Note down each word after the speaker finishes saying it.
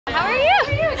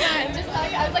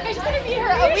here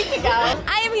a week ago.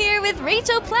 I am here with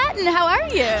Rachel Platten. How are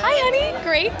you? Hi, honey.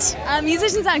 Great.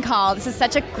 Musicians on Call. This is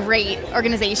such a great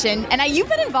organization, and you've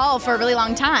been involved for a really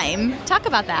long time. Talk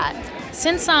about that.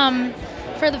 Since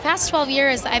for the past 12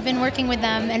 years, I've been working with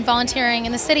them and volunteering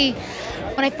in the city.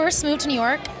 When I first moved to New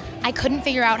York, I couldn't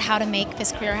figure out how to make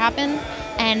this career happen,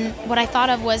 and what I thought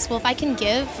of was, well, if I can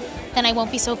give, then I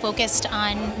won't be so focused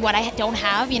on what I don't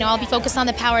have. You know, I'll be focused on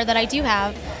the power that I do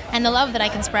have and the love that I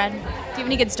can spread. Do you have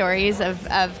any good stories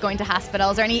of going to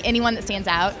hospitals, or anyone that stands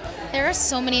out? There are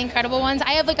so many incredible ones.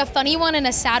 I have like a funny one and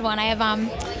a sad one. I have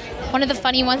one of the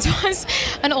funny ones was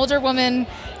an older woman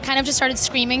kind of just started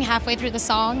screaming halfway through the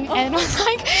song and was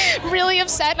like really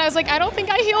upset, and I was like, I don't think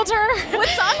I healed her. What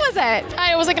song was it?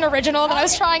 It was like an original that I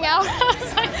was trying out. I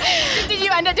was like,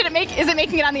 is it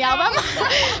making it on the album?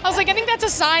 I was like, I think that's a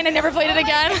sign. I never played it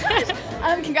again.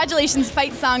 Congratulations,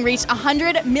 Fight Song reached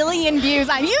 100 million views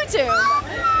on YouTube.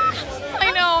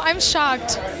 I know, I'm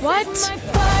shocked. What?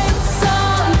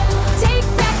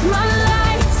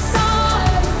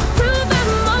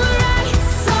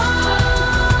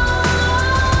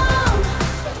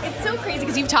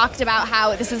 You've talked about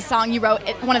how this is a song you wrote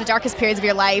at one of the darkest periods of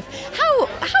your life. How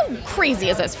crazy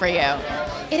is this for you?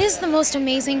 It is the most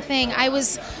amazing thing. I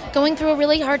was going through a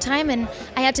really hard time, and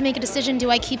I had to make a decision. Do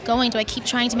I keep going? Do I keep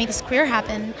trying to make this career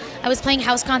happen? I was playing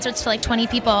house concerts to like 20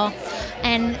 people,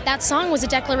 and that song was a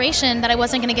declaration that I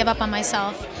wasn't going to give up on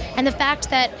myself. And the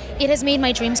fact that it has made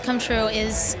my dreams come true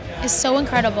is so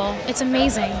incredible. It's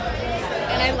amazing.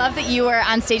 And I love that you were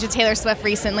on stage with Taylor Swift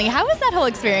recently. How was that whole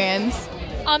experience?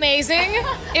 Amazing.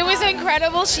 It was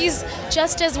incredible. She's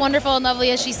just as wonderful and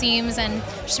lovely as she seems, and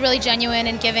she's really genuine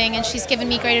and giving, and she's given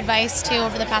me great advice too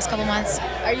over the past couple months.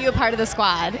 Are you a part of the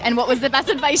squad? And what was the best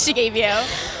advice she gave you?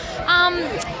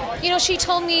 You know, she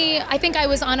told me, I think I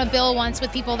was on a bill once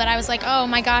with people that I was like, oh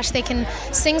my gosh, they can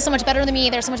sing so much better than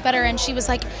me, they're so much better, and she was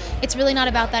like, it's really not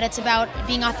about that, it's about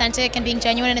being authentic and being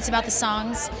genuine, and it's about the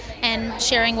songs and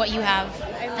sharing what you have.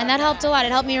 And that helped a lot.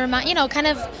 It helped me kind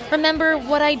of remember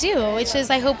what I do, which is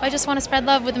I just want to spread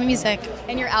love with the music.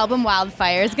 And your album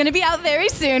Wildfire is going to be out very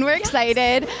soon. We're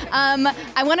excited.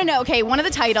 I want to know, okay, one of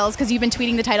the titles, because you've been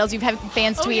tweeting the titles, you've had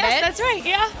fans tweet it. Yes, that's right,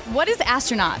 yeah. What is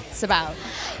Astronauts about?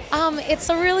 It's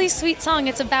a really sweet song.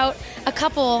 It's about a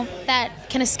couple that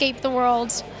can escape the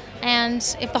world, and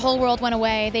if the whole world went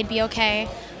away, they'd be okay.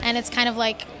 And it's kind of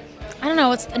like, I don't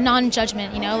know, it's a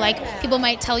non-judgment, you know, like people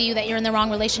might tell you that you're in the wrong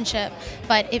relationship,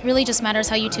 but it really just matters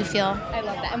how you two feel. I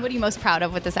love that. And what are you most proud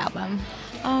of with this album?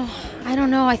 Oh, I don't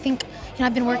know. I think,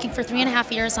 I've been working for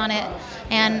 3.5 years on it,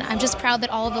 and I'm just proud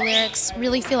that all of the lyrics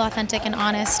really feel authentic and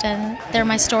honest, and they're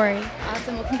my story.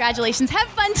 Awesome. Well, congratulations. Have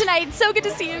fun tonight. So good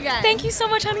to see you again. Thank you so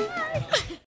much, honey. Bye.